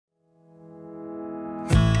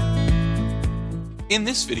In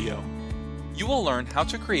this video, you will learn how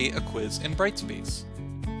to create a quiz in Brightspace.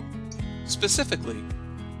 Specifically,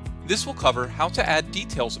 this will cover how to add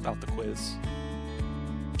details about the quiz,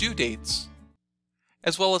 due dates,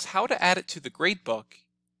 as well as how to add it to the gradebook,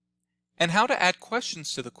 and how to add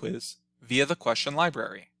questions to the quiz via the question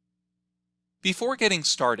library. Before getting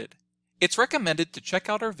started, it's recommended to check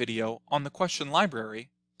out our video on the question library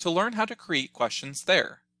to learn how to create questions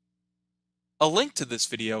there. A link to this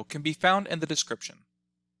video can be found in the description.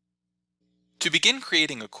 To begin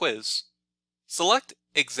creating a quiz, select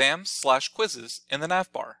Exams/Quizzes in the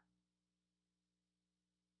navbar.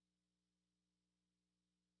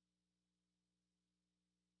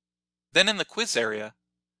 Then in the quiz area,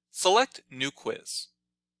 select New Quiz.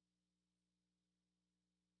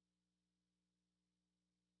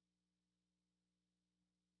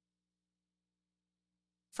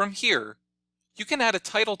 From here, you can add a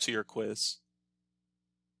title to your quiz,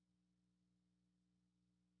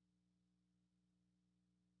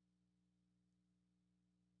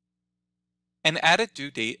 and add a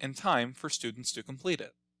due date and time for students to complete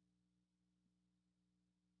it.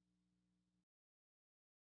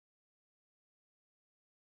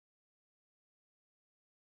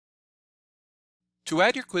 To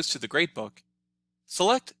add your quiz to the gradebook,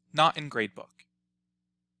 select Not in Gradebook,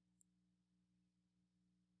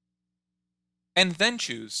 and then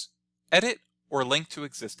choose Edit or Link to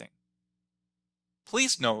Existing.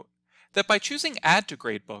 Please note that by choosing Add to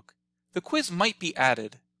Gradebook, the quiz might be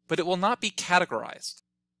added, but it will not be categorized.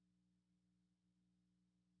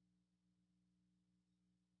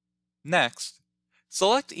 Next,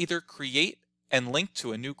 select either Create and Link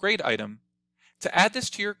to a new grade item to add this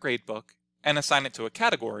to your gradebook and assign it to a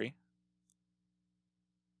category,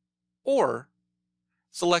 or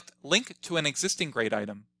select Link to an existing grade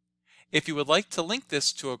item if you would like to link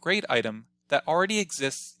this to a grade item that already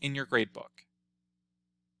exists in your gradebook.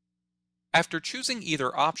 After choosing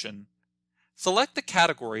either option, select the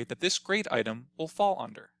category that this grade item will fall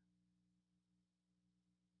under.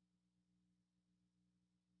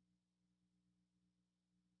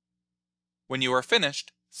 When you are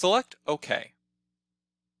finished, select OK.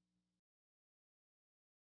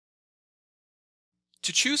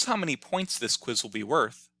 To choose how many points this quiz will be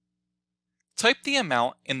worth, type the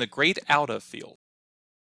amount in the Grade Out Of field.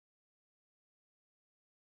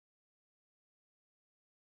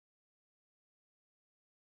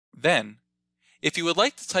 Then, if you would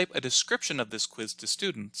like to type a description of this quiz to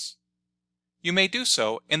students, you may do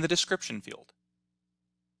so in the Description field.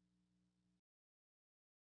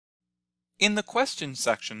 In the Questions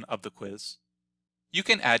section of the quiz, you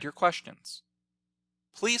can add your questions.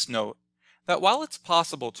 Please note that while it's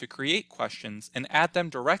possible to create questions and add them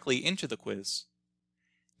directly into the quiz,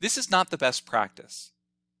 this is not the best practice.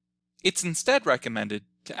 It's instead recommended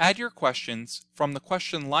to add your questions from the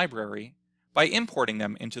question library by importing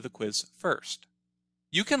them into the quiz first.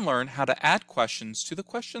 You can learn how to add questions to the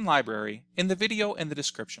question library in the video in the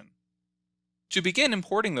description. To begin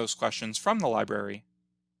importing those questions from the library,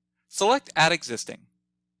 select Add Existing,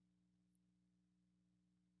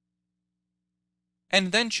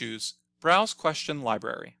 and then choose Browse Question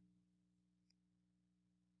Library.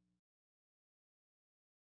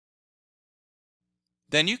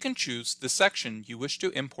 Then you can choose the section you wish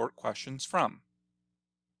to import questions from.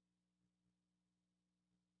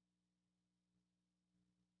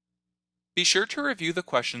 Be sure to review the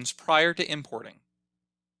questions prior to importing.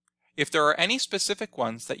 If there are any specific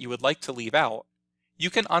ones that you would like to leave out, you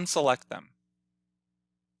can unselect them.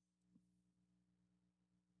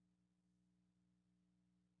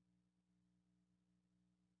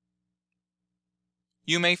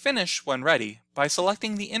 You may finish when ready by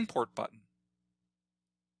selecting the Import button.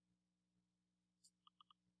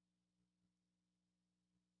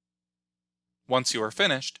 Once you are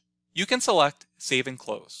finished, you can select Save and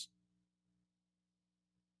Close.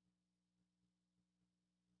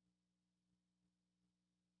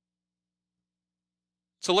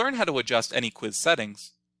 To learn how to adjust any quiz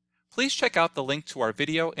settings, please check out the link to our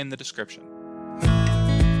video in the description.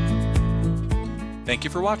 Thank you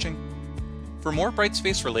for watching. For more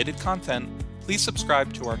Brightspace related content, please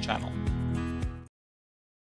subscribe to our channel.